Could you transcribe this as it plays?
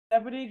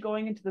everybody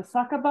going into the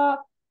Sakaba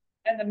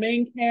and the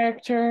main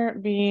character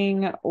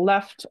being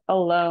left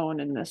alone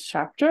in this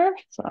chapter.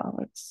 So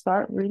let's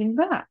start reading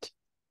that.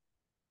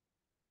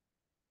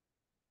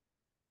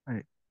 は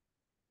い。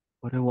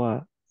これ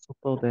は、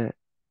外で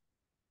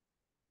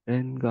レ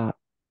ンガ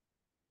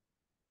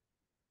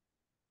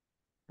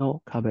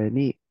の壁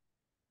に、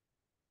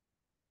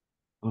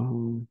う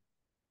ん、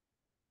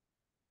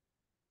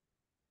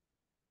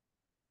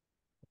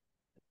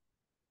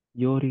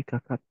寄りか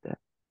かって、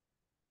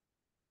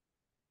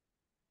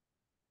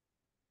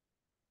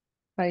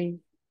Hi.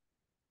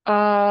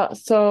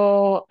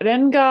 So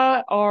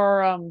Renga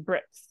are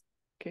Brits,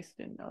 in case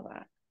you didn't know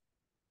that.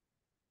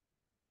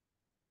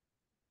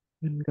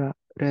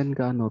 レン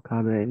ガの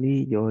壁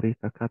に寄り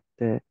かかっ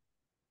て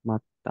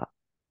待った。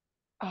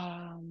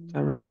Um, Is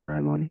that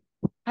right, Moni?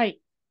 hi.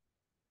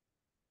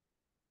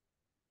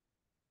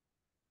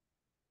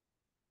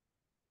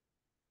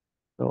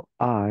 So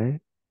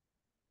I,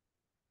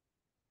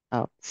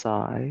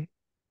 outside,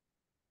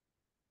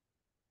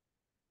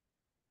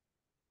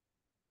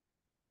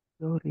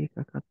 寄り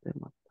かかって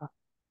待った。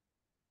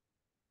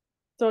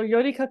So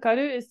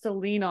yorikakaru is to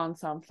lean on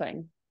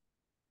something.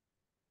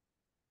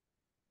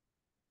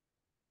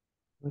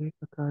 寄り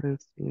かかる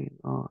lean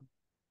on.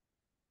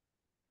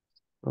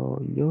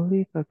 So 寄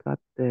りかかっ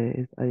て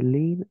is I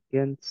lean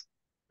against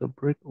the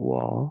brick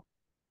wall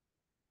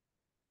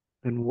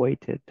and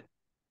waited.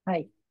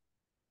 Hi.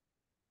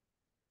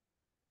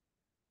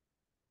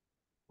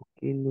 吹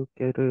き抜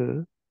け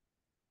る、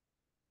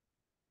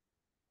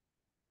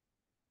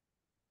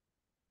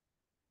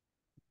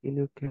吹き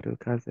抜ける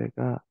風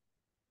が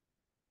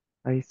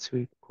排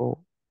水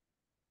溝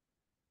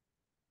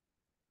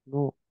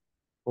の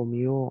ゴ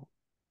ミを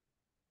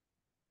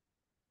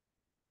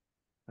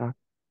か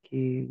き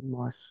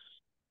まし、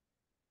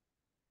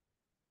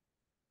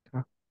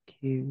か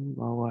き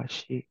回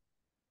し、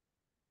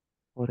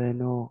俺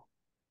の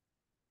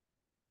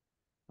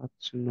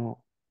初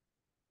の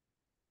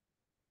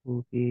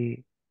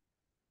首、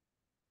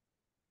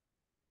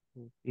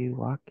首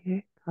分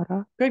けか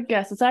ら Good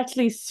guess. It's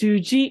actually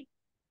Suji.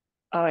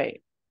 Oh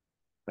wait.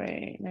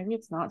 Maybe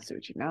it's not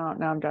Suji. Now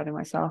I'm doubting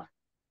myself.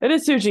 It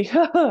is Suji.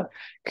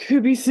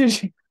 Could be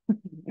Suji.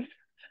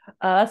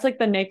 That's like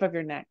the nape of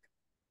your neck.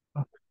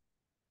 あ、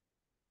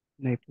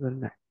ネイプル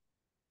ね、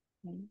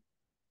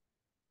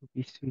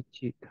首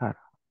筋から。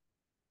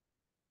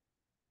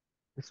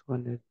This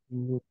one is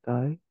冷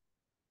たい、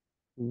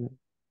冷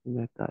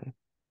たい、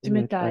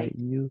冷たい、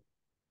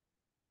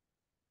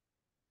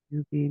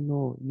指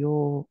の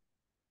よ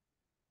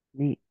う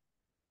に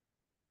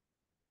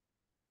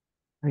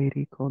入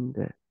り込ん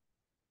で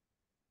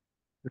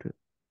くる。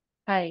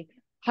Hi.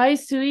 Hai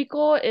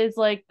Suiko is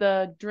like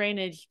the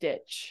drainage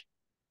ditch.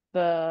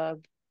 The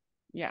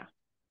yeah.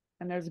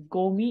 And there's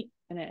gomi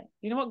in it.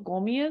 You know what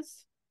gomi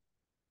is?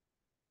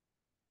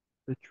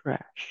 The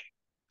trash.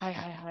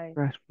 Hi.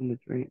 Trash from the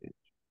drainage.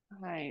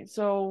 Hi.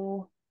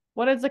 So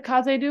what is the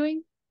kaze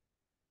doing?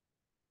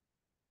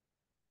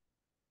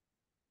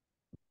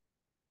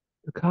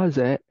 The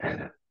kaze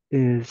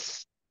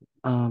is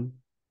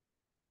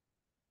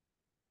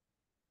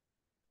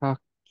か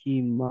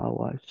き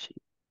回し。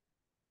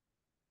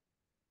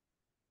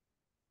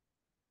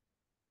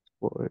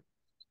for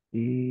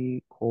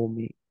仕込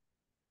み。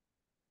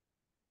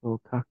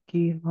か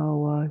き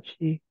回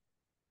し。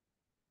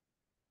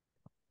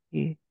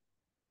You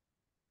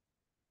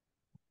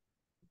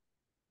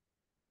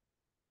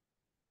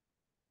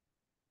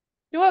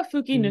You know what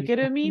fuki か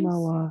nukeru き means?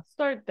 回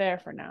Start there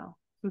for now.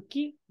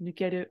 Fuki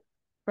nukeru.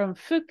 From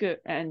fuku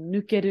and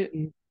nukeru.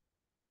 し。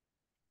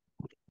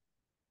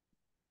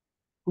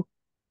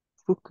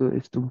吹く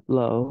is to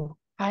blow.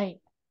 Hi.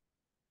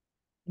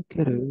 抜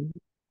ける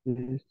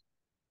is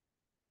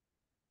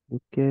抜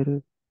け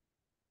る。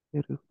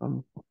抜ける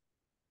from.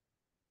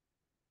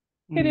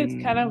 It's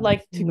kind of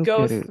like to 抜け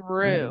go る。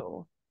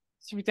through.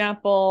 So for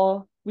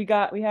example, we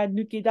had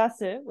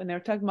nukidasu when they were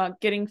talking about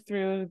getting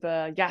through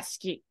the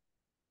yashiki,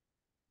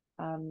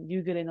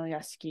 yugure no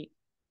yashiki.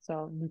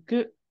 So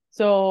nuku.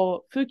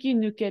 So fuki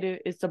nukeru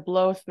is to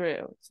blow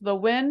through. So the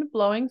wind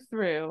blowing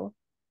through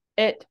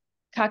it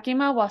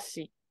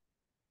kakimawashi.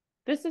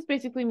 This is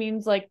basically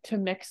means like to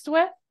mix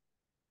with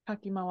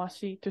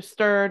kakimawashi, to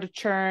stir, to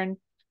churn,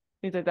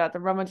 things like that, to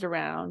rummage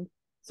around.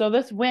 So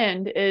this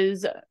wind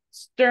is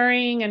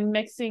stirring and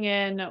mixing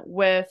in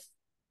with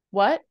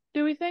what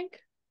do we think?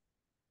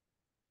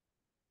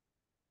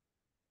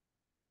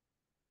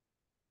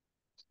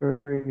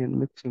 Stirring and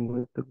mixing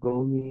with the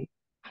gomi,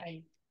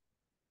 Hi,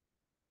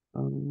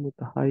 with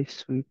the high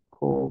sweet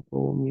cold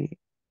gomi,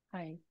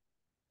 hi.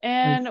 high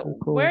And sweet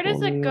where cold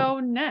does it gomi. go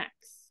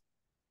next?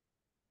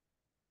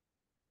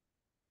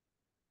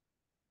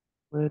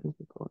 Where does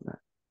it go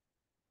next?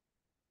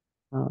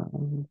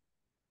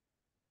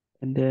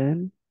 And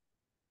then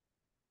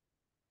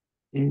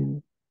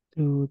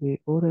into the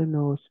俺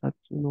のシャ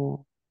ツ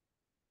の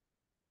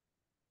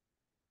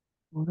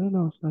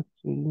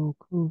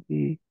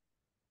首、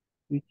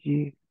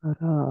内か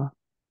ら、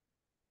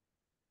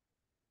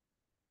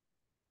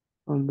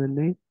on the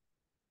neck,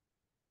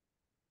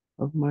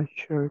 of my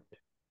shirt.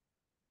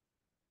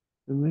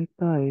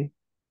 Sumetai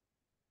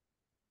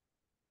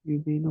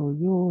yubi no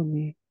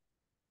yoni,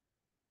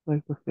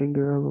 like the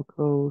finger of a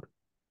cold,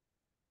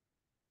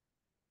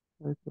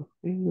 like a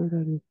finger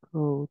that is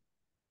cold.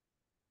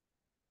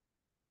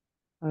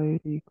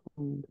 Airi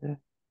konde,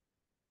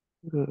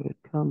 it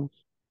comes.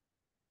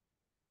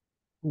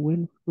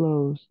 Wind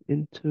flows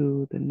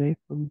into the nape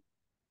of,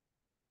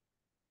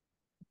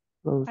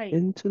 flows Hi.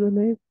 into the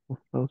nape or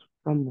flows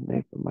from the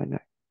nape of my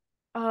neck?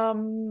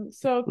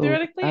 So Flows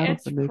theoretically out of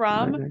it's the nape of my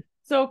from. neck.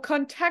 So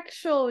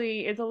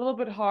contextually it's a little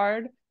bit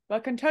hard,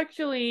 but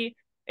contextually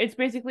it's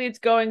basically it's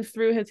going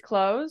through his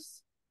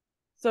clothes.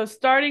 So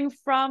starting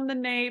from the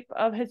nape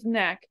of his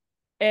neck,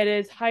 it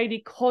is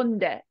hairi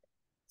konde.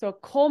 So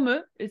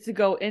komu is to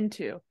go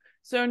into.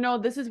 So no,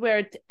 this is where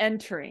it's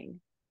entering.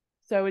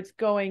 So it's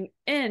going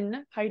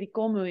in, hairi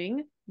komuing,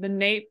 the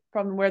nape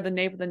from where the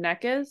nape of the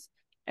neck is.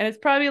 And it's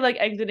probably like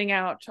exiting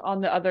out on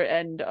the other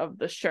end of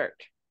the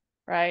shirt,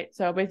 right?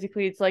 So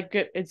basically it's like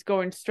it's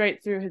going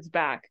straight through his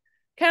back.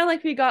 Kind of like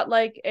if you got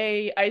like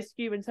a ice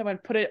cube and someone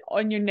put it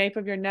on your nape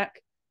of your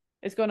neck.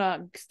 It's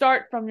gonna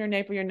start from your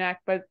nape of your neck,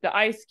 but the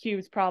ice cube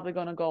is probably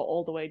gonna go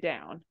all the way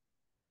down.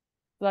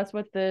 So that's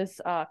what this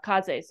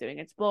kaze is doing.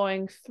 It's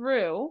blowing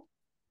through,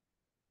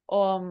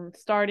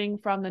 starting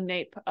from the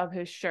nape of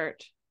his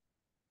shirt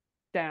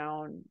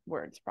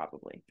downwards,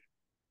 probably.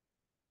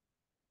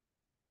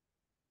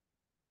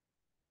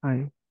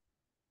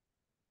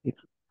 It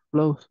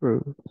flows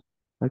through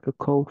like a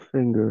cold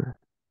finger.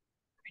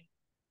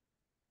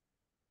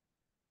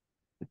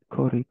 It's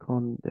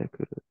korikonde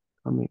kuru,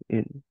 coming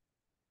in.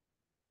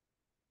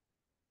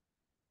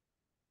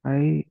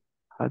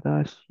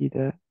 Hadashi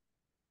de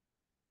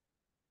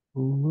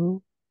umu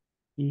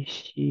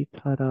ishi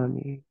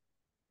tarami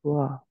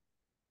wa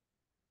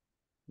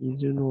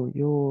mizu no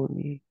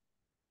yoni.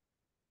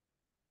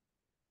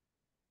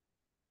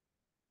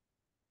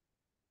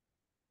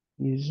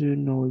 Mizu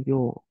no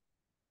yo.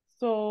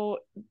 So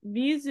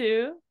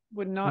Mizu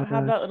would not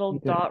have that little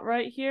Hadashi de dot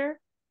right here.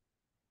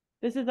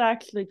 This is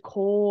actually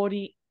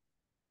kori.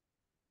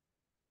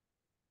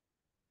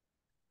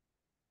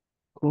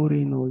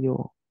 kori no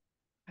yo.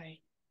 Right.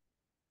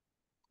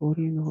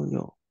 Kori no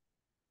yo.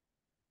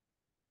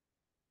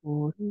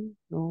 Kori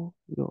no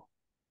yo.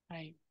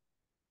 Right.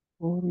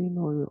 Kori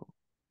no yo.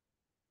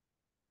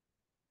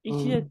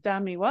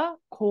 Ichidatami wa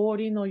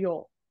kori no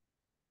yo.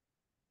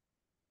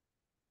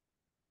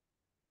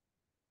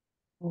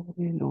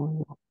 Kori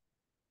no yo.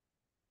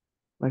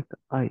 Like the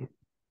ice.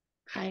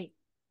 Right.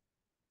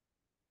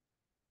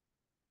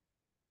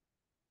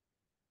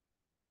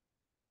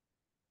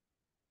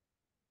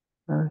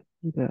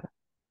 Hadashi de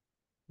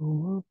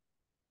umu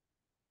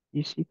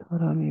ishi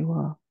tarami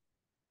wa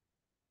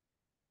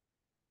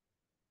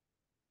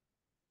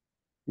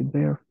the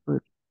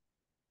barefoot,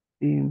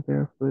 being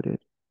barefooted.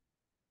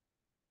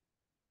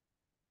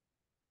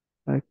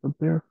 Like a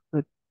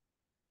barefoot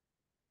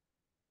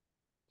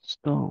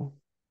stone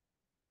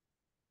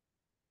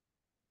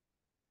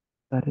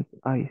that is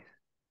ice.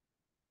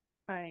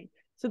 Right.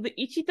 So the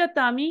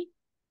ichitatami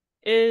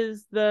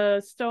is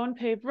the stone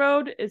paved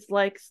road is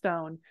like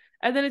stone.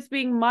 And then it's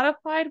being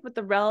modified with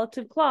the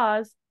relative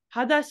clause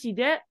hadashi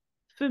de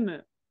fumu,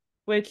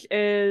 which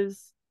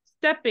is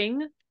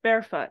stepping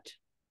barefoot.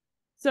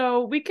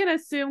 So we can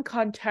assume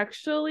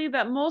contextually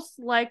that most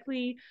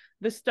likely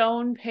the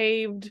stone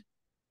paved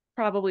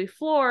probably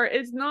floor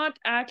is not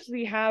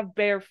actually have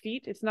bare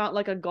feet. It's not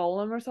like a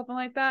golem or something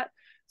like that.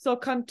 So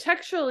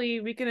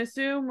contextually, we can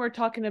assume we're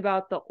talking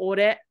about the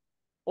ore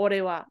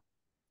wa.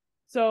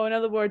 So in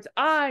other words,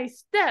 I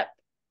step,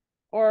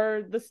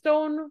 or the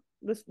stone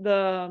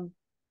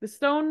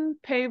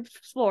paved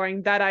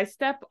flooring that I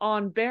step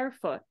on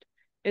barefoot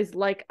is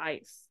like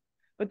ice.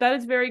 But that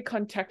is very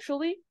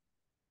contextually,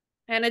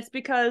 and it's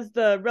because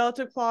the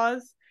relative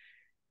clause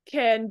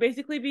can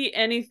basically be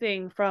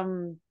anything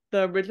from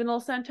the original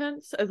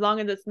sentence as long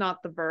as it's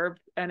not the verb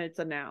and it's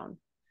a noun.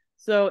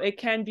 So it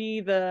can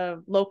be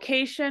the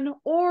location,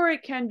 or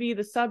it can be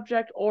the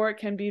subject, or it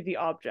can be the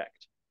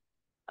object.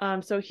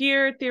 So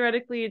here,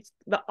 theoretically, it's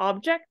the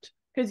object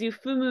because you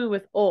fumu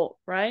with o,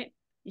 right?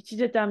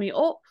 Ichidatami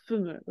o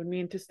fumu would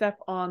mean to step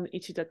on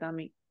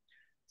ichidatami.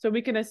 So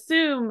we can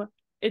assume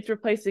it's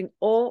replacing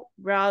o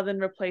rather than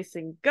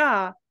replacing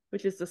ga,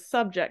 which is the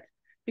subject,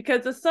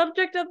 because the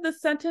subject of the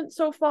sentence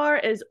so far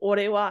is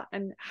orewa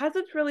and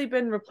hasn't really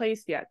been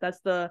replaced yet. That's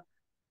the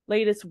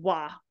latest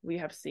wa we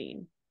have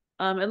seen.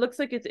 It looks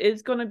like it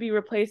is going to be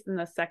replaced in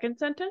the second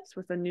sentence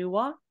with a new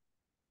wa,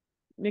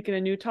 making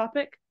a new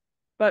topic.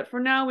 But for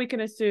now, we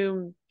can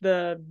assume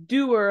the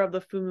doer of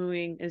the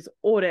fumuing is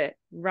ore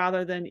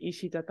rather than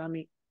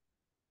ishitatami,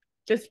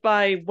 just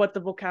by what the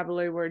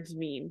vocabulary words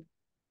mean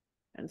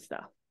and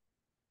stuff.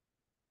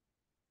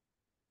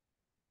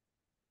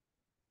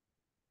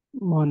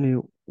 Money,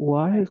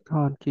 why Right. does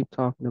Khan keep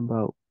talking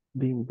about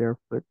being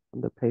barefoot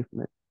on the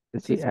pavement?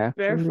 Is he He's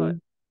barefoot.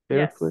 actually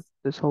barefoot Yes.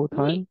 this whole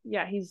time?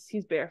 Yeah, he's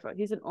barefoot.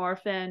 He's an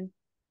orphan,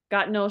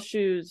 got no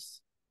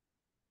shoes.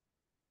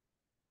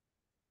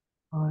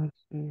 I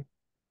see.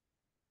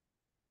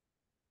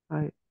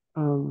 I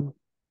so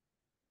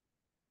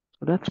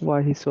that's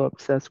why he's so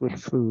obsessed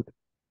with food.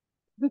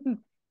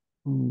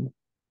 Mm.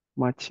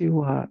 Machi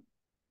wa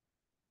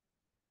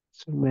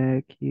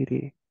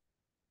tsumekiri.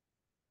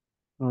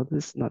 No,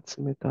 this is not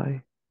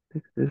tsumetai.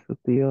 This is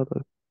the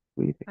other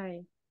reading.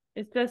 Hi.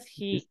 It's just This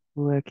he.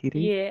 tsumekiri.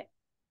 Yeah.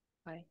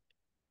 Hi.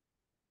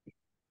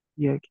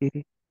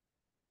 Yakiri.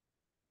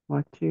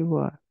 Machi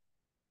wa.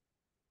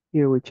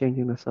 Here we're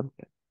changing the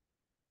subject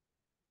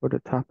or the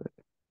topic.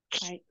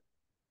 Hi.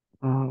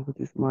 Which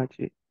is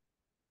machi.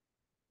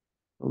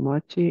 So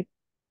machi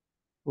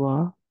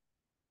wa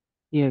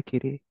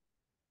yakiri.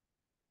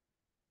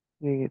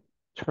 Meaning it's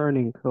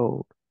turning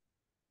cold.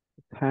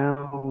 The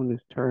town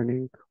is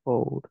turning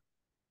cold.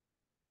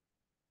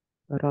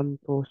 Garan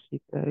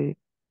shite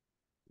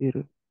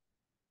iru.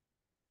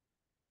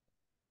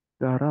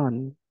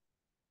 Garan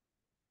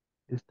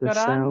is the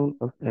sound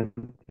Garan. of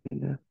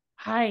emptiness.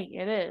 Hi,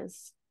 it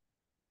is.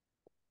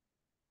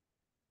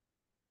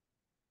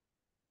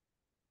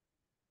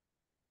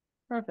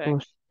 Perfect.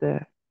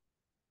 Toshite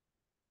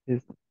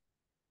is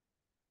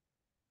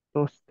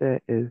toshite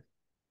is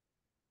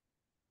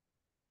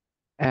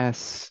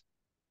as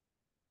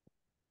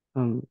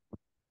um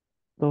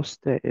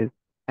toshite is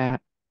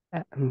at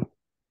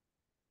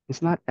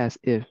it's not as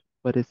if,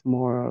 but it's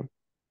more of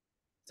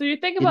So you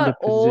think in the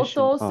about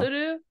position of.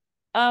 otosuru.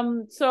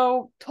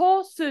 So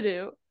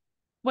tosuru,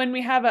 when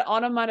we have an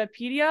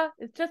onomatopoeia,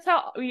 it's just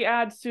how we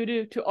add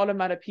suru to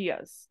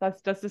onomatopoeias.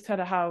 That's just kind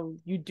of how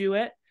you do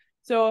it.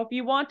 So if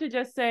you want to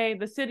just say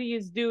the city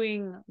is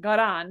doing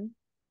garan,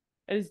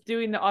 is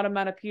doing the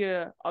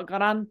onomatopoeia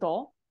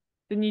garanto,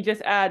 then you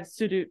just add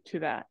suru to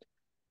that.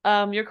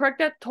 You're correct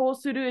that to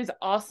suru is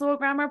also a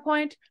grammar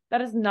point.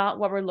 That is not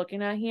what we're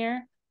looking at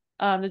here.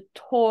 It's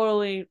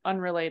totally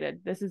unrelated.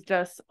 This is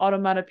just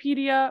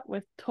onomatopoeia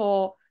with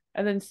to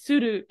and then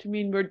suru to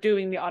mean we're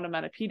doing the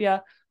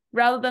onomatopoeia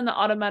rather than the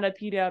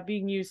onomatopoeia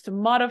being used to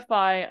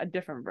modify a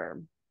different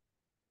verb.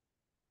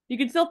 You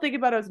can still think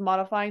about it as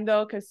modifying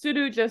though, because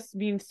suru just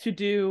means to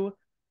do,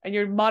 and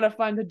you're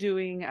modifying the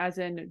doing as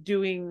in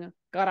doing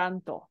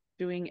garanto,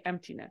 doing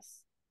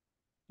emptiness,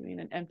 doing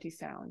an empty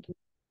sound.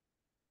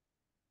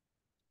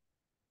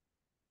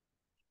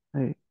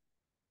 Hey,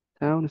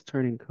 town is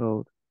turning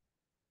cold.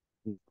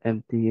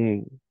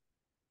 Emptying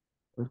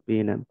was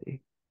being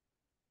empty.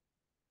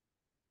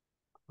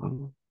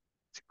 Um,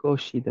 少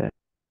しで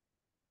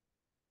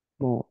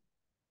も、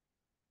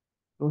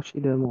少し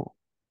でも、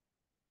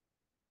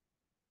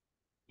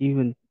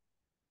even,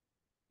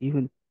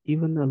 even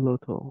a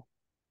little,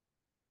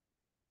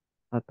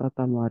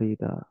 温まり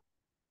だ。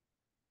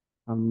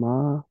あ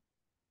ま、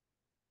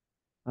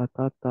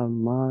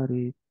温ま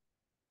り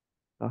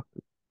た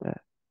く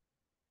て。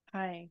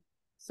Hi.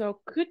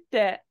 So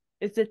kutte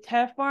is the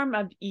te form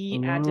of A e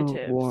little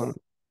adjectives. warm.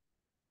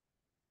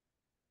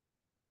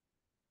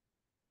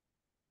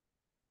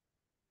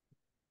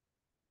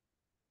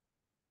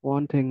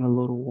 Wanting a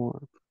little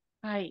warmth.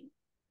 Hi.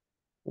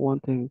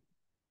 Wanting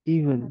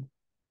even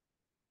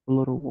a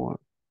little warmth.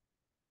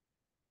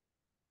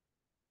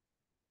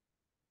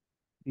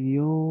 美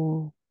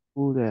容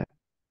で、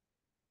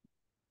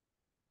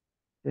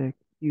で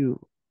きゅ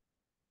う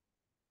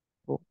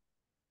と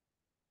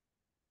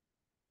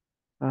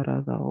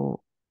体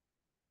を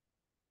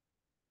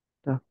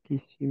抱き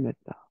しめ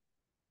た。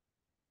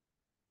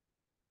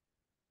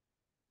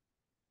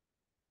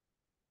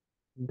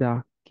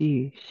抱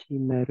きし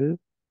める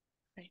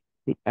Hi.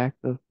 the act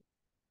of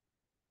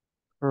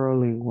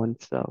curling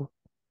oneself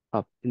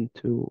up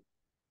into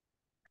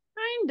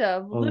Kind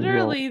of. a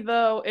Literally, roll.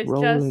 though, it's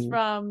just Rolling.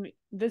 from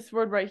this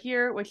word right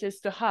here, which is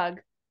to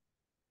hug,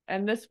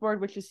 and this word,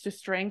 which is to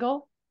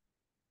strangle.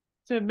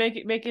 To make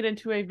it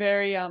into a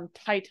very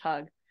tight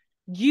hug.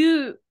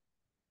 You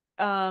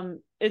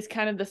is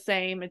kind of the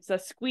same. It's a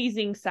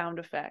squeezing sound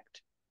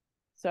effect.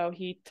 So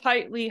he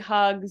tightly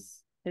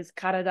hugs his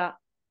karada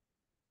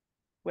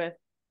with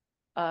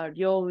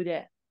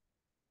ryoude.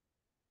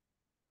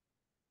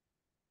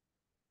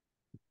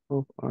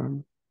 Both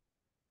arms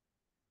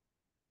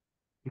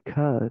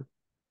because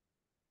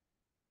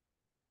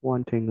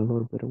wanting a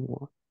little bit of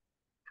warmth.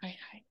 Hi,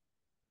 hi.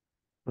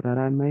 So that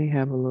I may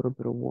have a little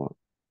bit of warmth,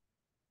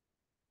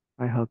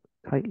 I hug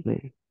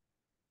tightly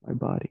my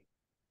body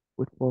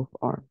with both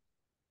arms.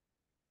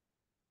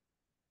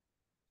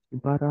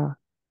 Shibara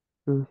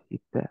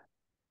shite.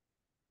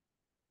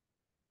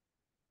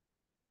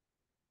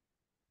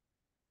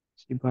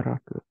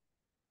 Shibaraku.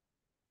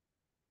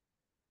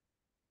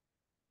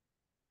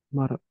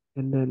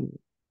 And then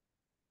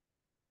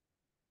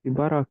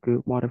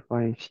shibaraku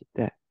modifying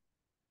shite.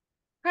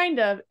 Kind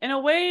of. In a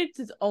way, it's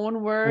its own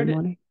Right, word,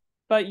 Money?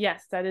 but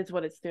yes, that is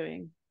what it's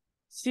doing.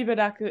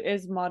 Shibaraku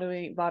is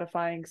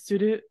modifying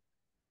suru.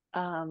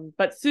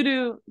 But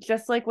suru,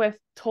 just like with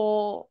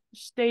to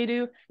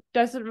shiteru,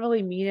 doesn't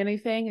really mean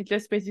anything. It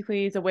just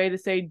basically is a way to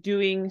say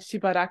doing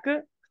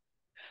shibaraku.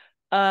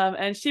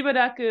 And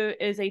shibaraku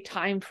is a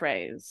time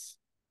phrase.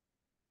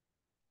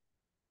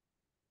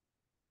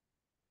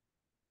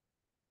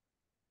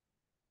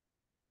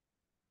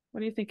 What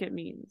do you think it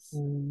means?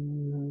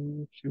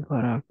 し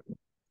ばらく、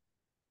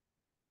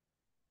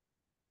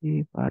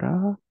しば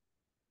ら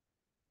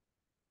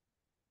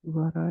く、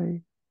笑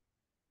い。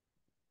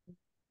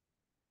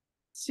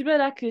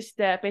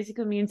Shibarakushite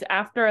basically means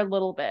after a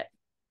little bit.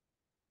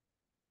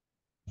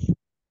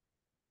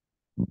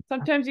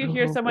 Sometimes you After a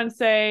hear little bit. someone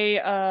say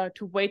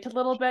to wait a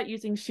little bit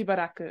using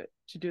shibaraku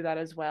to do that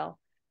as well.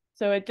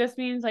 So it just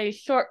means a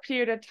short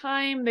period of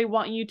time. They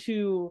want you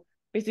to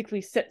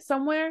basically sit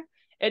somewhere.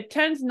 It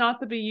tends not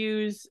to be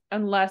used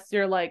unless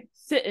you're like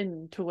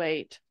sitting to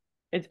wait.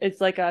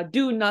 It's like a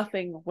do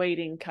nothing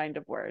waiting kind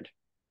of word.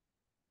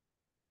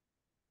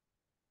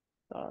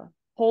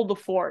 Hold the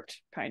fort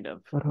kind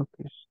of. しばら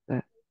くし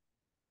て。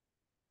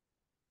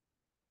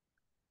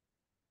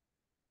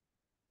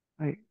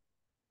はい。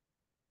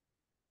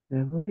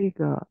眠り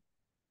が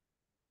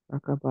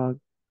半ば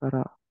か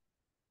ら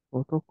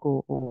男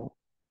を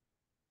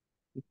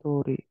一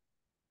人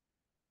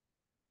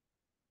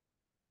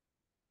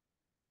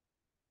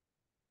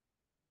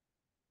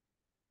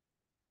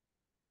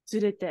ず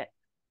れて。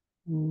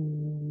うー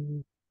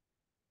ん、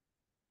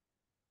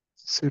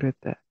すれ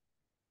て、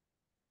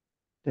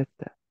出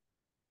て。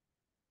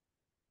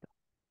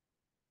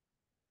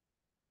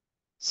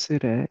す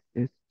れ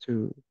is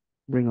to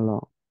bring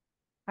along.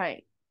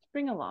 Hi.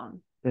 Bring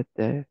along. 出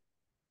て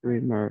to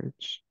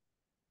emerge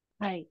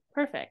Hi.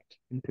 Perfect.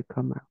 and to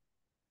come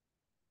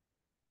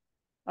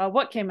out.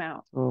 What came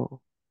out?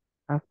 So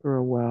after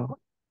a while,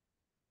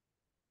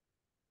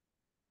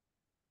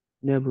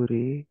 眠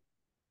り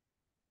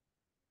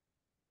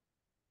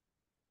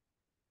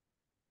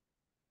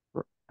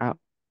out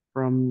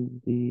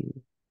from the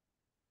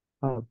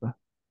pub.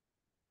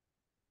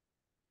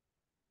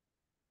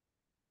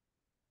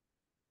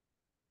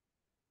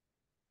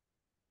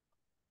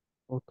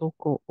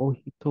 男を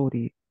一人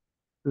連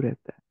れ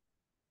て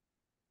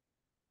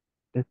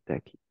出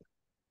てきた。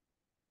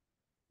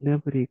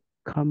Nobody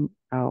come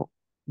out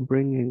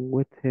bringing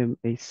with him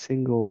a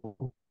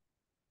single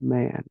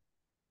man,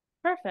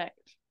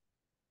 Perfect.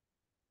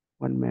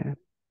 one man.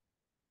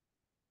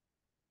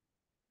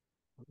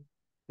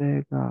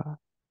 背が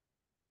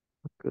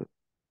高く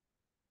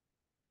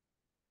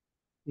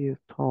he is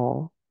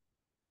tall.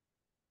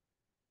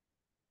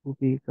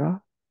 首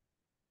が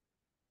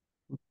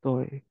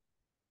太い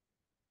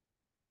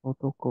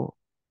男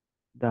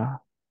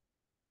だ。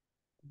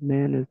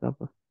Man is of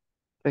a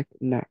thick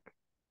neck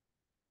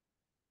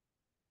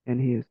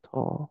and he is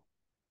tall.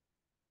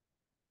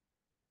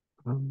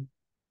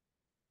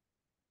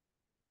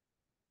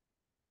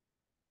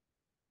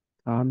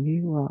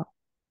 髪は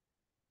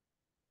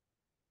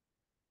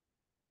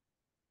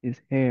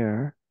his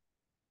hair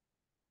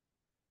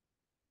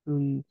ツ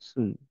ンツ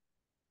ン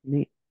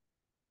に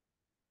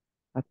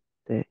張っ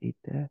てい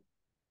て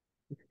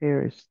his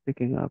hair is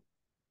sticking up.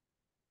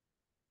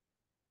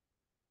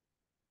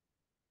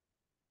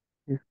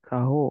 His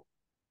顔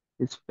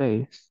his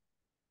face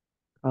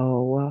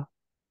顔は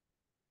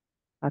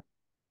張っ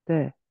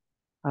て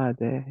歯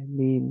で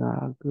に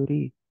殴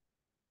り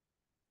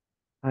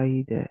剥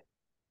いで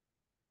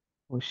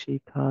押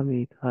した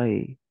みた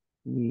い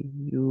に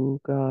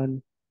歪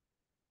ん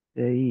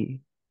で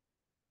い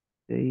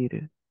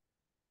る。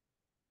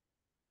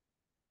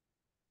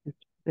His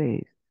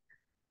face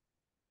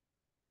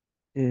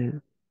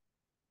is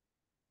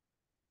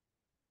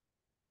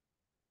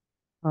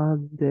歯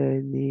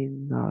でに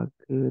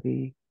殴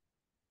り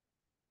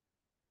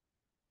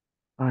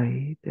剥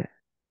いで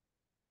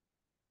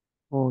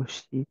押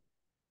し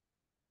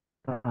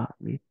た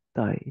み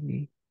たい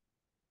に。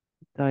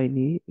みたい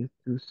に is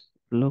to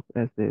look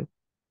as if,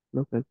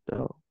 look as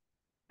though.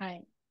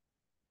 Hi.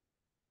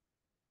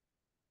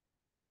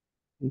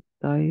 み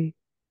たい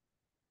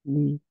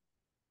に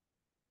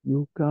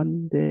歪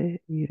ん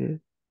でい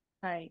る。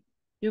Hi.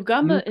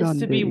 Yugamba is 歪ん to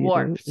で be いる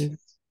warped.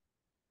 is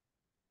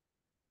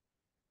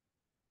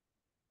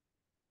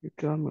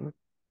歪む。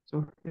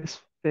So his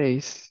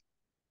face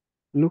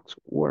looks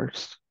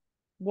worse,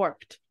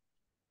 Warped.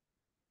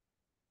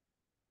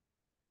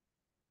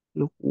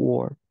 look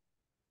warped,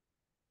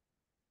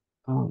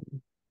 um,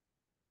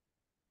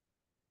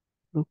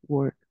 look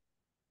warped.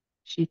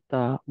 し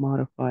た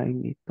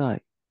modifying 見た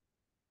い。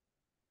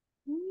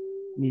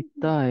見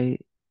たい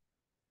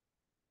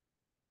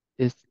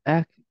is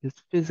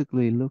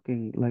physically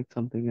looking like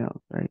something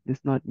else, right?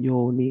 It's not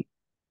yoni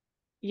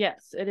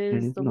Yes, it and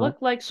is it's to not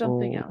look like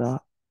something else.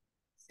 soda.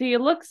 See, it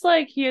looks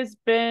like he has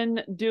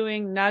been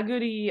doing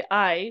Naguri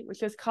Ai, which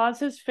has caused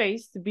his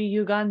face to be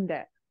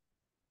Yugande.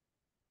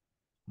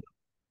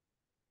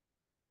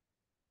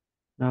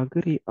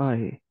 Naguri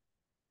ai.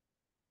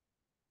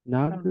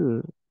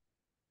 Um,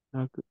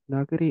 Nagu,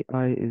 naguri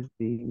ai is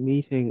the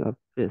meeting of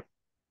fists.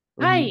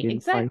 So Hi, he's been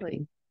exactly.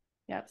 fighting.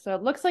 Yeah, so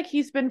it looks like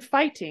he's been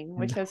fighting,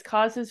 which And has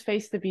caused his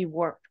face to be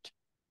warped.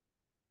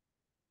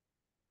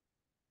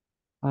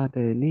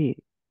 hade ni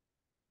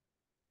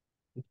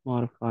is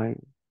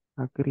modifying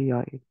naguri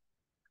ai.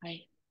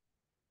 Hi.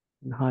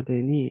 And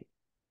hade ni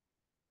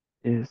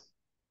is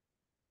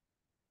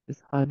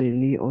hade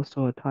ni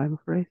also a time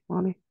phrase,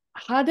 Money?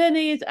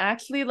 Hadeni is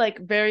actually like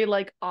very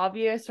like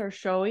obvious or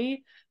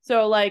showy.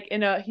 So like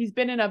he's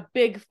been in a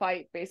big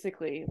fight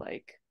basically,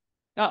 like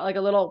not like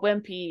a little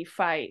wimpy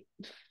fight,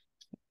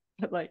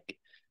 but like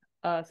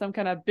some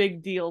kind of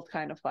big deal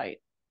kind of fight.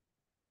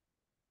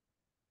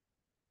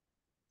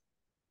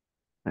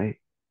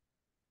 Like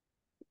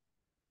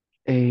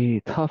a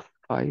tough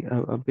fight,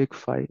 a big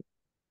fight.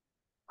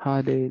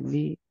 Hade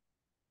ni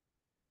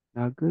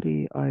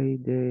naguri ai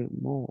de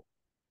mo.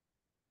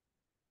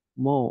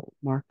 Mo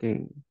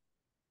marking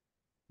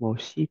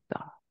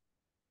moshita.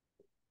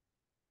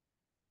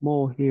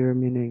 Mo here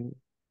meaning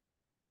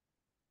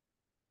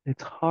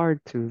it's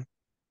hard to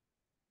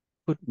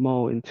put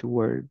mo into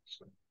words.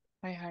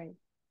 Hi hi.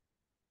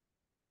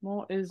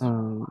 Mo is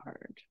Um,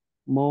 hard.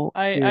 mo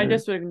I here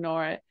just would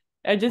ignore it.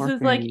 It just is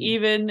like marking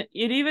even.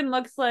 It even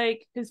looks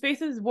like his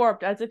face is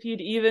warped, as if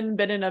he'd even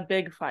been in a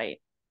big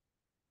fight.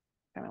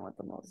 Kind of what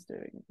the mo's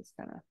doing. Just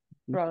kind of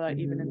throw that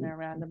even in there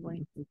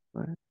randomly.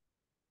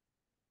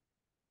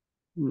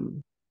 Hmm.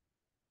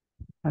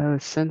 I have a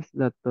sense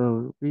that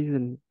the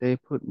reason they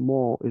put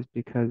mo is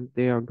because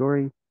they are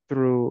going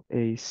through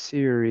a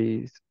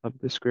series of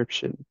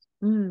descriptions.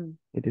 Mm.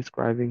 They're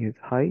describing his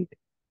height,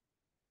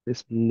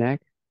 his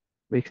neck,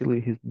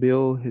 basically his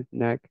bill, his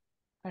neck,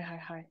 Hi hi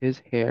hi.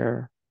 his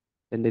hair,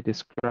 and they're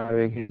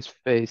describing his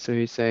face. So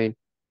he's saying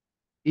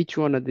each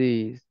one of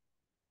these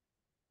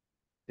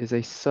is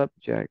a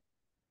subject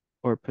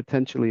or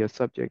potentially a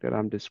subject that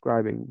I'm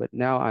describing, but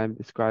now I'm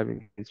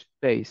describing his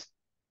face,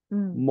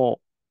 Mm. mo,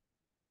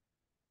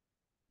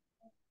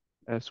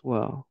 as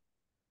well.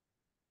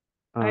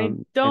 I And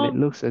it don't.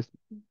 looks as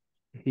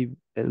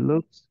it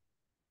looks,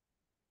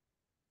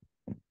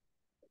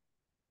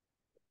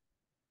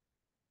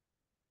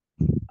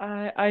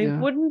 I yeah,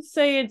 wouldn't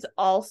say it's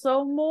also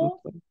looks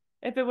mole. like,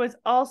 If it was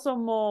also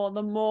mole,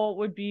 the mole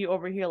would be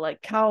over here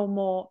like cow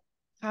mole,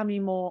 kami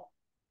mole,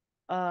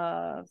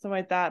 something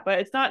like that. But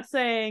it's not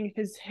saying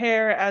his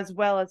hair as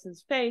well as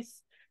his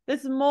face.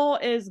 This mole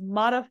is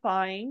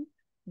modifying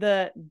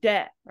the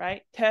de,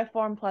 right? Te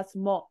form plus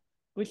mo,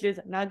 which is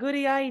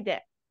naguriai de.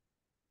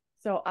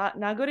 So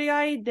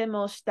naguriai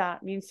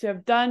demoshita means to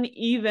have done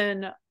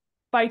even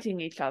fighting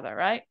each other,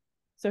 right?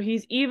 So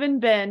he's even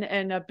been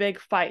in a big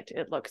fight,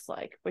 it looks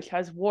like, which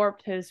has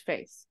warped his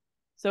face.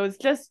 So it's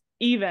just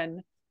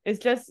even. It's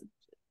just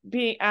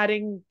being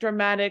adding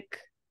dramatic.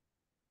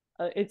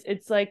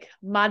 It's like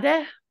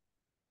made.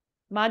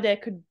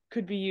 Made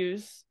could be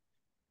used.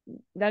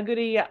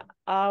 Naguri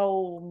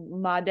ao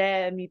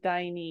made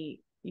mitai ni.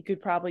 You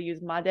could probably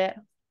use made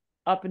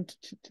up into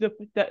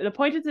the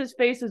point is his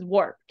face is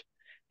warped.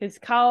 His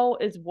cow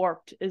is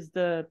warped is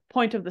the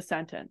point of the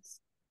sentence.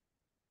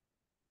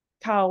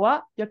 Kao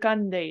wa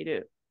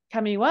yakandeiru.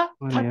 Kami wa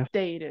oh yeah.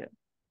 tatteiru.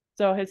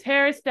 So his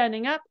hair is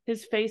standing up,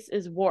 his face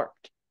is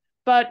warped.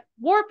 But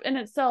warp in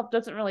itself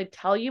doesn't really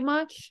tell you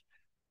much.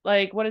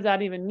 Like, what does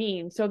that even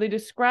mean? So they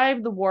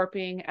describe the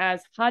warping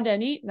as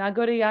hadeni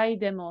nagoriai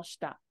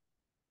demoshita,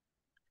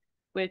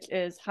 which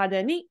is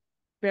hadeni,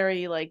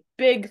 very like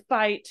big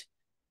fight.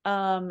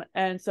 And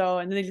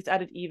then they just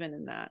added even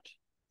in that.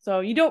 So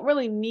you don't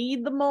really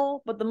need the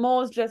mole, but the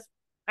mole is just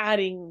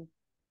adding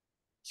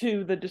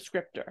to the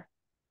descriptor.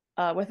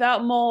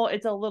 Without mole,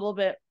 it's a little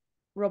bit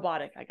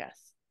robotic, I guess.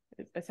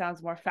 It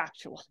sounds more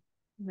factual,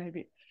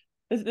 maybe.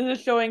 This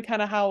is showing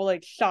kind of how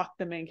like shocked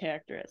the main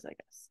character is, I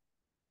guess.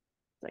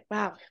 It's like,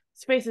 wow,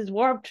 space is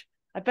warped.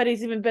 I bet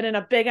he's even been in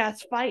a big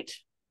ass fight.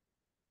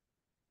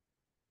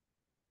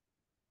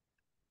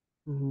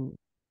 Mhm.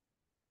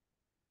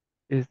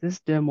 Is this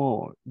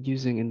demo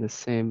using in the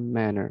same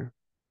manner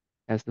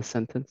as the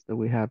sentence that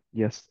we had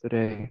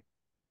yesterday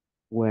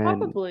when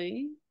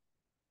Probably.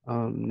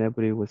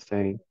 Nebuli was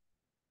saying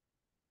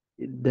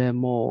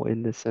demo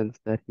in the sense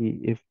that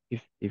if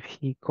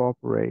he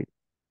cooperate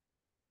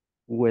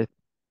with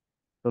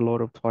the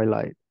Lord of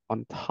Twilight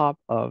on top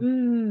of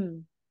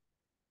Mm,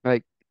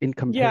 like in yeah.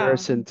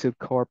 comparison to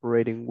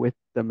cooperating with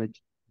the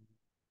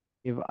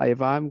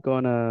if I'm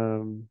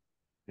gonna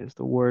is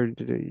the word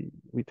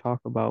we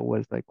talk about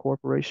was like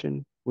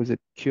corporation, was it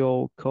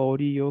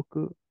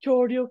Kyoryoku?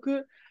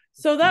 Choryoku.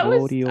 So that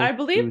was, I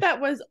believe Morioku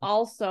that was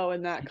also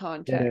in that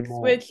context,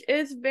 Shiteremo. which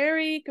is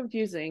very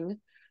confusing.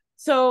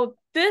 So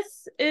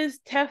this is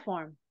te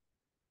form.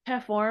 Te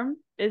form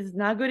is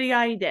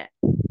naguriaide.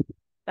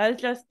 That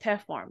is just te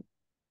form.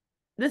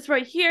 This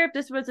right here, if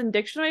this was in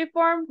dictionary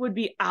form, would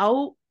be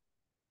ao.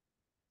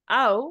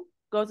 Ao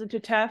goes into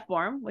te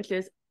form, which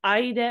is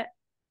aide.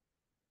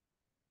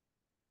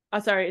 Oh,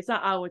 sorry, it's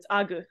not ao, it's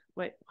agu.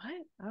 Wait,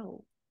 what?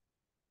 Oh,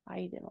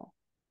 aidemo.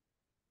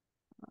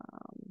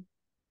 Um,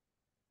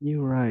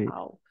 You're right.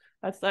 Ow.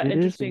 That's that It is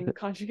in interesting the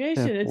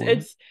conjugation. F form.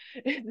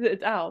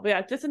 It's ow. But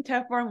yeah, just in te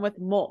form with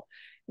mo.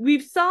 You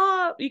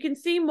can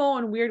see mo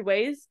in weird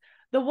ways.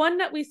 The one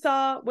that we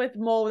saw with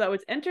mo that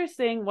was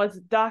interesting was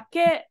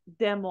dake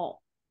demo.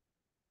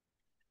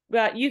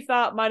 That you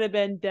thought might have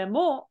been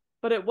demo,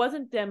 but it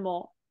wasn't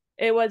demo.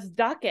 It was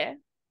dake,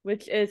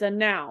 which is a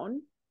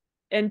noun,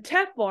 in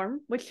te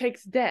form, which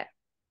takes de.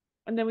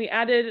 And then we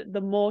added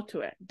the mo to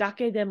it.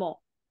 Dake demo.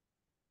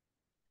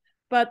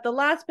 But the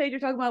last page you're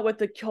talking about with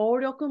the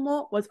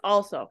kyoryokumo was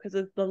also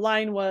because the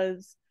line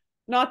was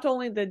not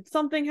only did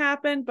something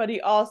happen, but he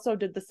also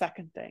did the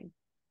second thing.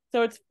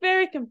 So it's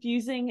very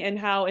confusing in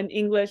how in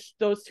English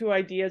those two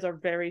ideas are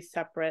very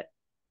separate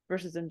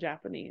versus in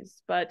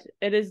Japanese. But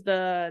it is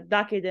the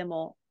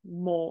dakedemo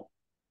mo,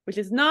 which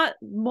is not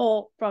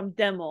mo from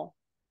demo,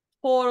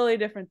 totally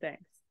different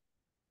things.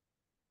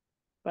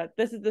 But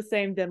this is the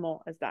same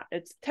demo as that.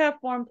 It's te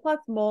form plus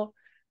mo,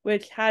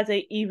 which has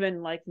a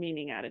even like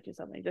meaning added to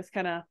something. Just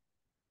kind of,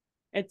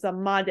 it's a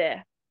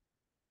made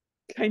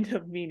kind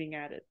of meaning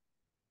added.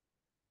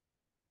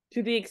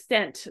 To the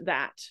extent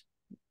that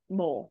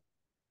mo.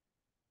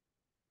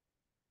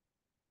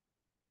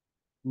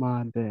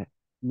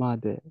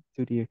 Made,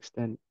 to the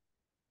extent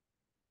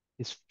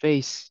his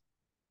face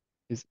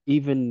has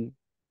even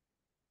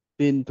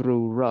been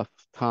through rough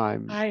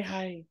times Hi,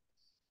 hi.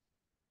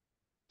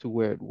 to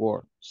where it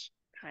warps.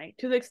 Hi.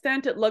 To the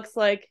extent it looks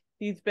like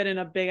he's been in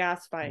a big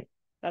ass fight. Right.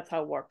 That's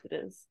how warped it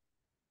is.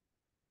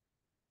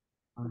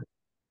 Made,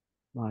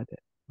 made,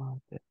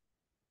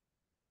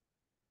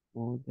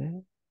 mode,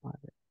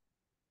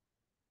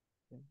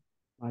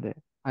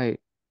 made.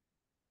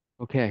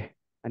 Okay.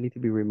 I need to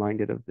be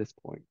reminded of this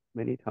point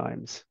many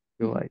times.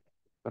 I feel like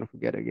I'm gonna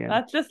forget again.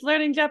 That's just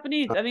learning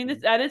Japanese. I mean, Um,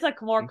 that is a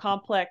more thank you.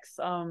 complex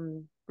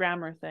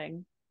grammar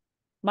thing.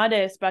 Made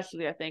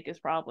especially, I think, is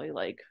probably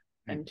like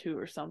Okay. N2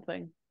 or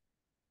something.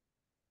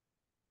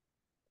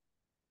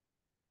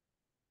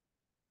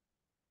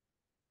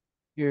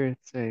 Here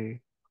it's a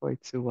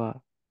koitsu wa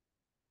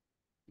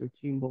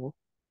yojimbo.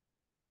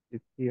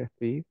 Is he a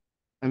thief?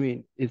 I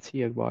mean, is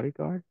he a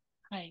bodyguard?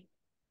 Hi.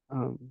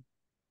 Um,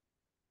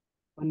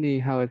 Funny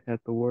how it has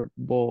the word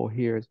bowl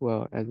here as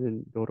well, as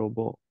in dodo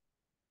bowl.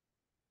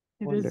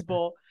 It is Wonder.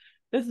 bowl.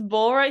 This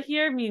bowl right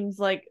here means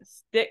like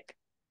stick,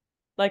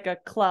 like a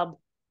club.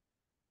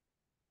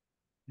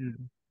 Yeah.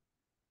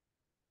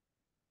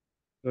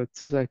 So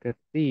it's like a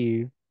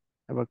thief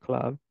have a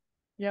club,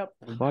 Yep.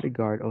 and a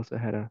bodyguard also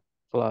had a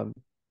club.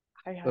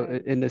 Hi, So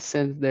hi. in a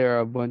sense, there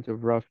are a bunch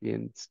of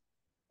ruffians,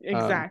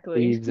 Exactly.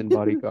 thieves and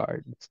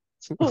bodyguards.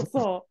 So,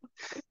 so.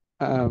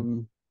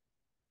 Um,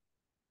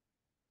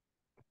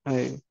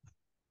 I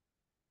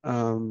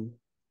um,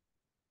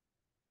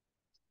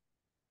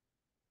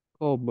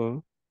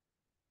 Koba,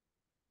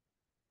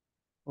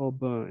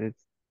 Koba,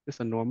 it's just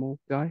a normal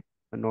guy,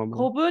 a normal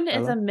Kobun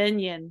is a fella,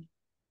 minion.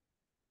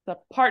 The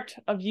part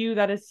of you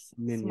that is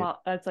minion,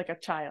 small, that's like a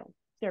child.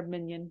 They're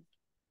minion.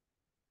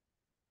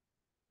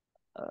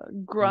 a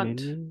Grunt.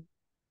 minion.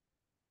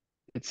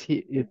 It's he.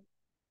 It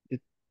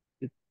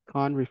it's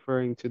Khan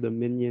referring to the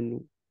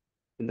minion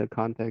in the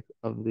context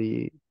of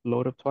the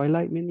Lord of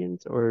Twilight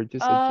minions, or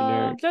just a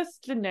generic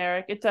Just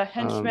generic. It's a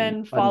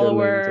henchman, underlings of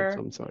follower.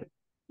 some sort.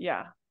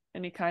 Yeah,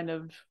 any kind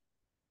of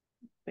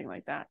thing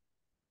like that.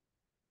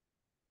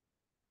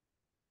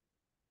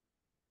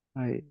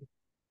 Right.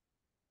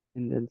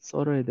 And then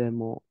sore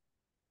demo,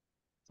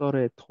 sore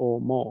to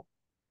mo.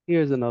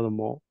 Here's another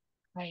mo.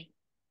 Right.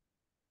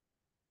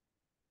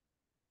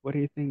 What do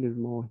you think this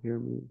mo here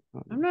means,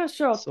 I'm Connie? not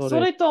sure. Sore,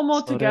 Soretomo sore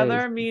is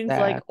together means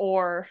like that.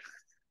 or.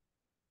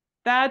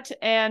 That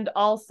and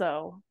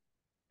also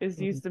is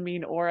Sore, used to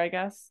mean or, I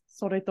guess.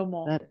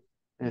 Soretomo. that,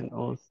 and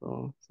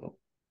also, so,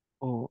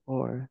 oh,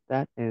 or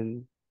that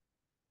and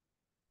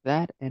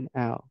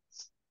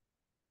else.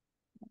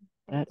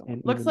 That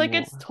and Looks even like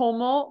it's more.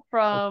 Tomo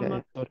from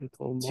Okay, sore to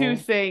two mo.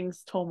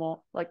 things,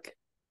 Tomo. Like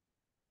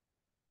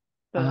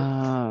the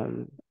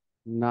Um,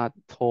 not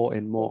to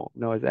and mo.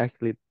 No, it's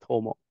actually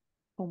tomo.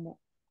 Tomo.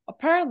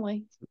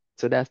 Apparently,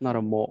 So that's not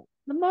a mo.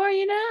 the more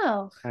you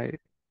know. Right?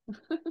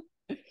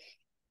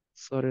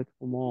 Sore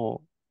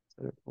tomo.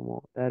 Sore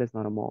tomo. That is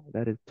not a mo.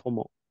 That is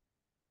tomo.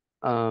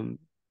 Um,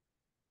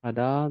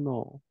 Hada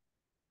no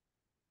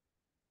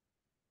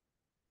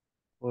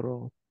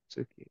goro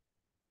tsuki.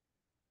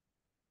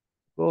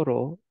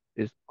 Goro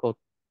is called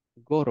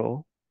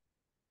goro.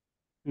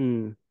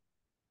 Hmm.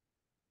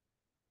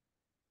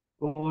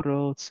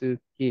 Goro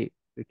tsuki.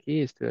 The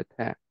key is to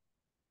attack.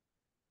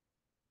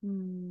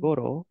 Hmm.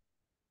 Goro.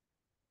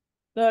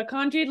 The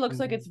kanji looks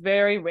like Mhm. it's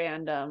very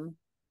random.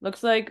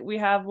 Looks like we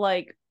have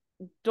like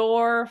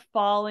door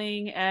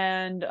falling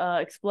and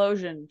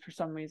explosion for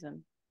some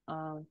reason.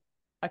 Um,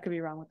 I could be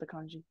wrong with the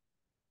kanji.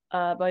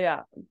 But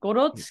yeah, A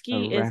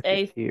Gorotsuki is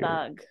a racketeer.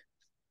 thug.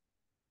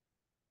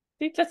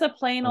 He's just a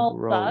plain A old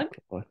thug.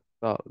 rogue. A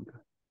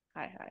thug.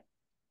 Hi, hi.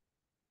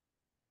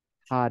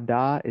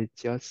 Hada is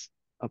just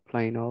a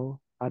plain old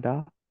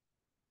Hada.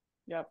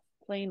 Yep,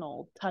 plain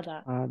old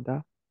tada.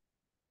 Hada.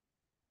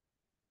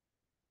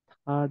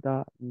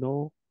 Hada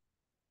no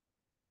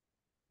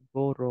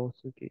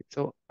Gorosuke.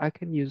 So I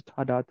can use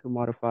tada to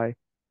modify.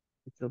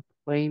 It's a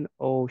plain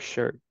old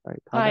shirt,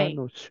 right? Tada はい。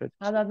no shirt.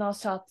 肌の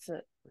シャ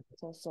ツ。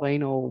そうそ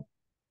Plain old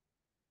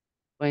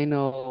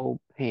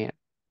pant.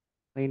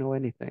 Plain old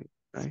anything,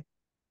 right?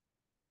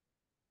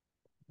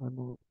 Tada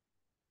no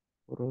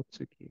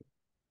Gorotsuki.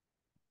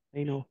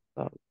 Plain old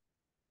thug.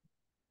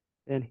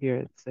 Then here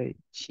it say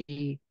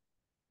chi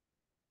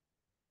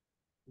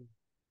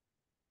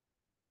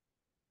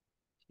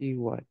Chi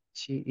what?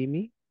 Chi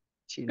imi?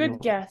 Chi Good no.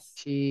 guess.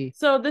 Chi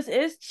So this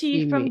is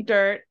chi from imi.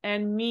 dirt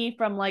and mi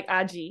from like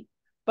aji.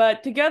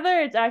 But together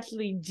it's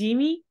actually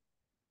jimi,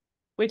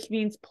 which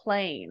means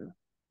plain.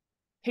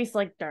 Tastes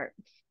like dirt,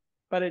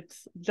 but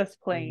it's just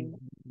plain.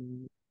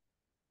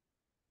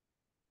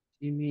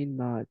 Chimi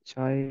na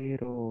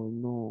chairo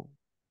no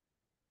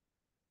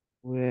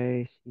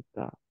ue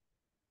shita.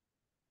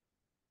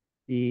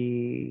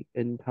 The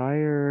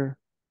entire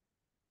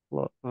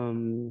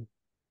the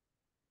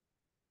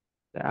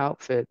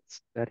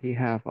outfits that he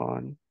have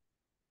on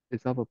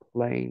is of a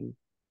plain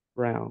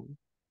brown.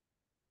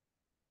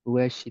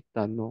 Ue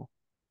shita no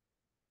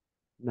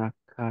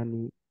naka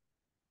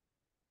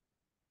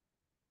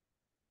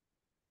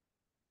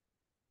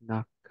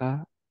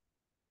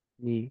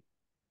ni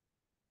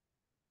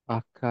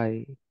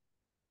akai.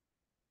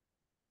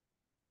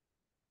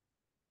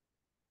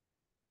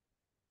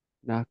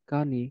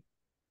 Naka ni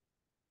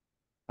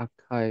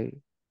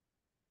akai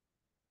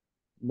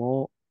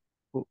mo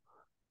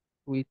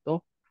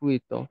fuito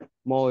fuito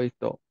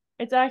moito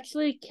It's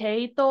actually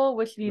keito,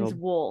 which means no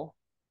wool.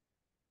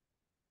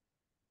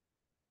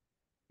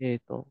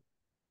 eto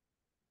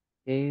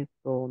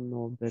eto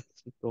no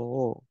betsu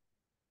to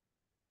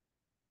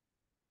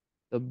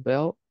the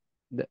belt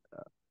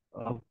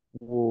of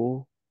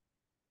wool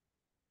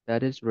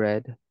that is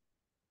red,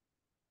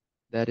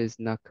 that is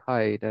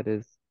nakai, that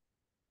is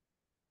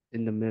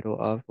in the middle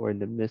of or in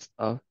the midst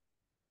of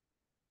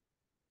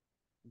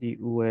the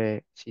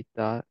ue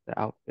shita, the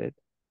outfit,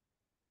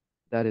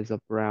 that is a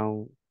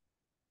plain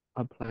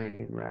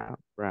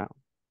brown.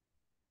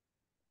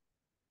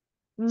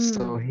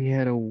 So Mm. he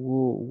had a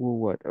wool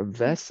what? A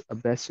vest? A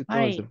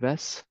besuto is a Right.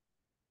 vest?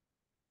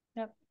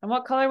 Yep. And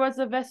what color was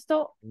the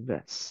vesto?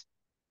 Vest.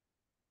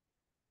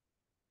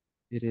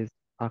 It is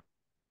akai.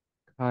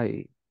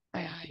 Aye,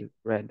 It aye. is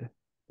red.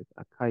 It's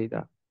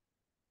akaida.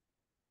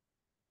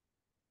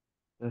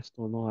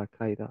 Vesto no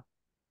akaida.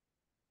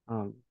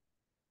 Um,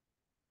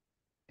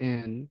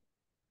 and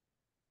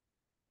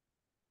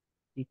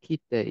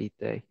ikite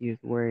ite. He is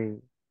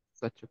wearing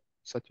such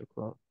a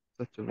cloth,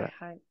 such a Aye, vest.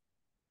 aye.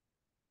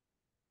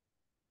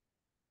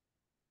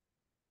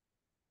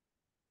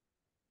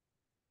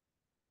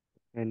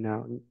 And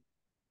now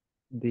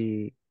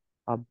the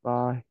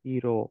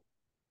abahiro.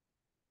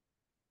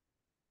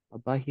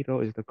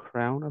 Abahiro is the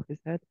crown of his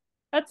head.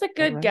 That's a Is that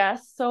good right?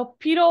 guess. So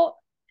pito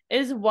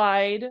is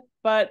wide,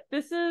 but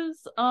this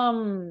is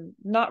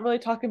not really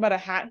talking about a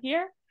hat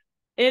here.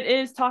 It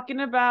is talking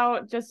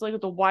about just like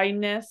the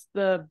wideness,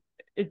 the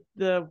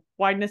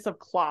wideness of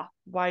cloth,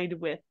 wide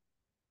width,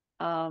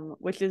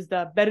 which is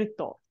the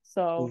berto.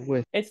 So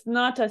With it's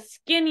not a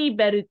skinny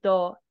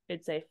berto,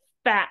 it's a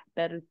fat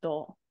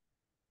berto.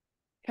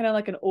 Kind of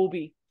like an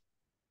obi.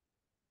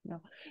 You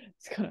know,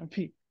 it's gonna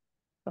be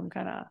some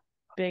kind of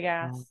big um,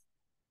 ass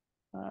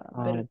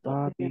berto.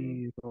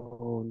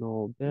 abahiro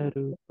no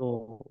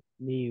beruto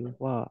ni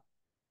wa.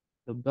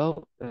 The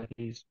belt that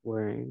he's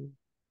wearing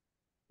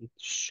is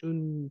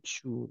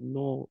shunchu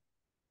no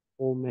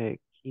ome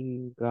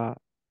kin ga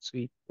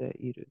tsuite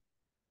iru.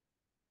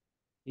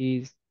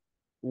 He's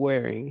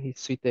he's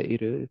tsuite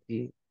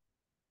iru.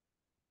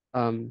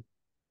 Um,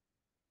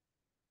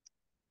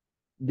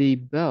 the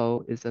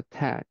bell is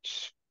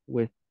attached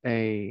with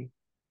a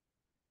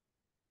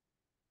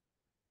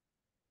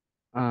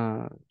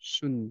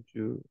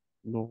shunju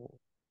no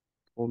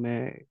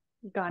ome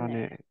Gane.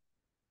 kane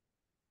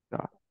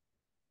ga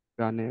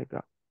gane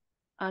ga.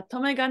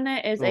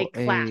 Tomegane is a So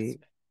clasp.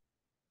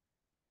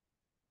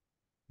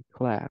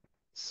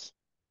 clasp,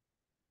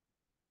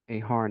 a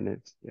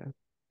harness, yes,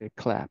 a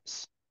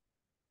clasp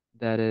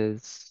that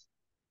is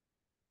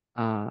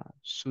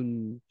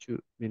shunju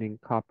meaning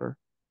copper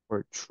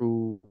or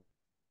true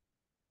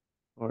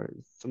or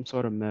some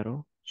sort of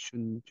metal.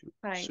 Shunju.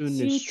 Right. Shun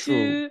is true.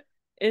 Shinchu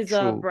is a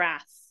True.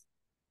 brass.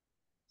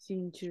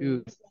 Shinchu.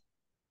 Chu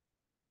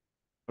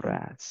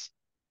brass.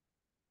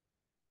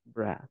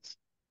 Brass.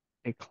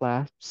 A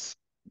clasp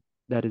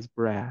that is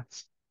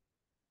brass.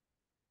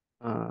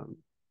 Um,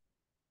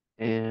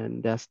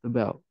 and that's the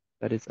belt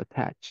that is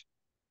attached.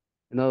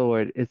 In other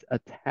words, it's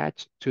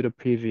attached to the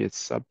previous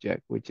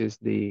subject, which is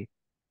the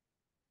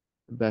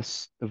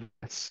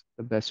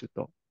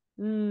besuto.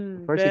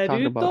 First, he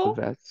talked about the Beruto?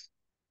 vest,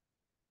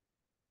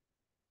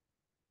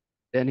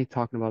 then he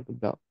talking about the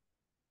belt.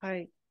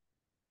 Right.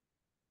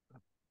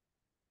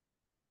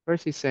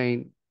 First, he's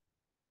saying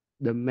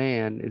the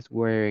man is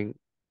wearing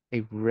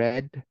a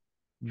red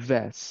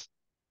vest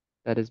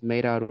that is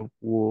made out of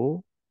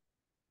wool,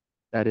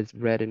 that is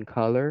red in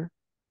color,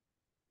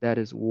 that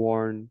is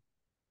worn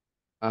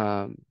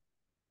um,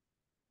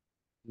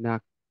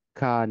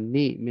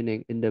 nakani,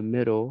 meaning in the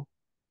middle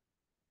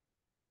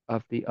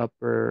of the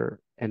upper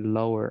and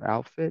lower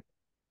outfit.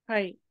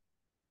 Right.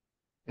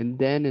 And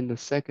then in the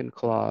second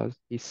clause,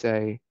 he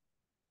say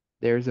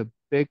there's a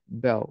big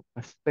belt,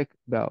 a thick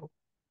belt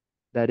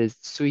that is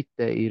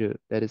suiteiru,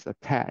 that is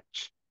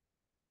attached.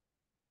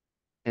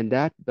 And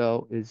that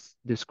belt is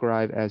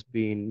described as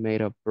being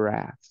made of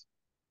brass.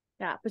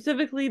 Yeah.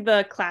 Specifically,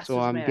 the clasp So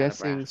is I'm made out of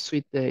guessing brass.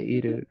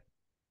 suiteiru,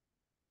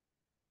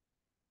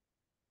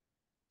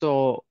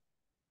 So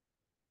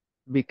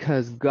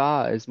because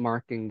ga is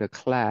marking the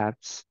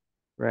class,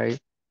 right?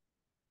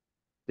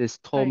 This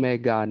はい。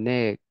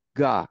tomegane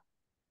ga.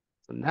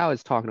 So now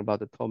it's talking about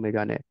the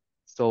tomegane.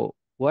 So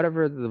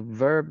whatever the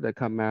verb that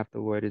come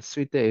afterward is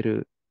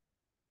suiteiru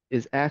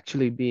is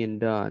actually being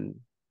done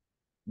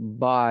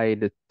by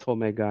the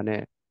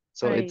tomegane.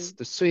 So は it's い。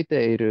the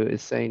suiteiru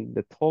is saying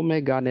the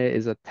tomegane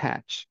is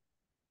attached.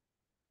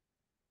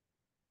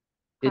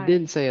 It はい。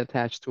didn't say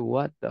attached to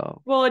what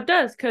though. Well, it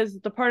does because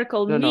the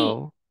particle No, ni.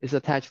 no, it's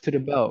attached to the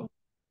belt.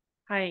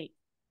 はい。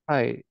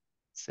Hi.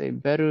 Say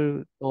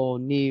beru to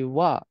ni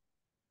wa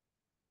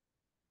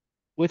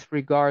with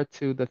regard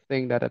to the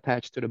thing that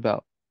attached to the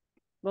belt.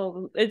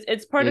 Well, it's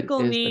It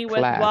particle is the ni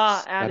with wa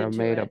clasps that are added to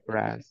made it. of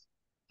brass.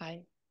 は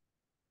い。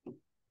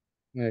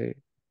Right.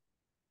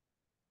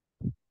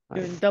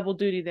 Doing Right. double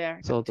duty there.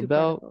 Got So two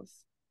particles.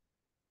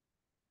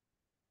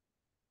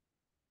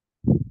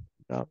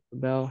 the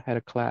belt had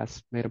a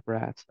clasp made of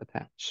brass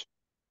attached.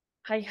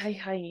 はいはい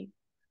はい。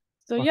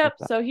So What yep, was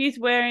that? so he's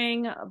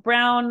wearing a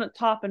brown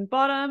top and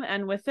bottom,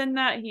 and within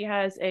that he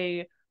has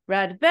a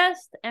red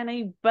vest and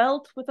a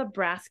belt with a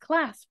brass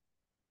clasp.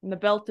 And the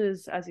belt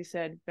is, as you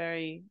said,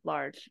 very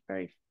large,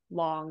 very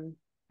long,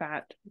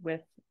 fat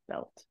with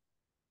belt.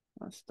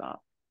 I'll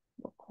stop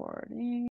recording.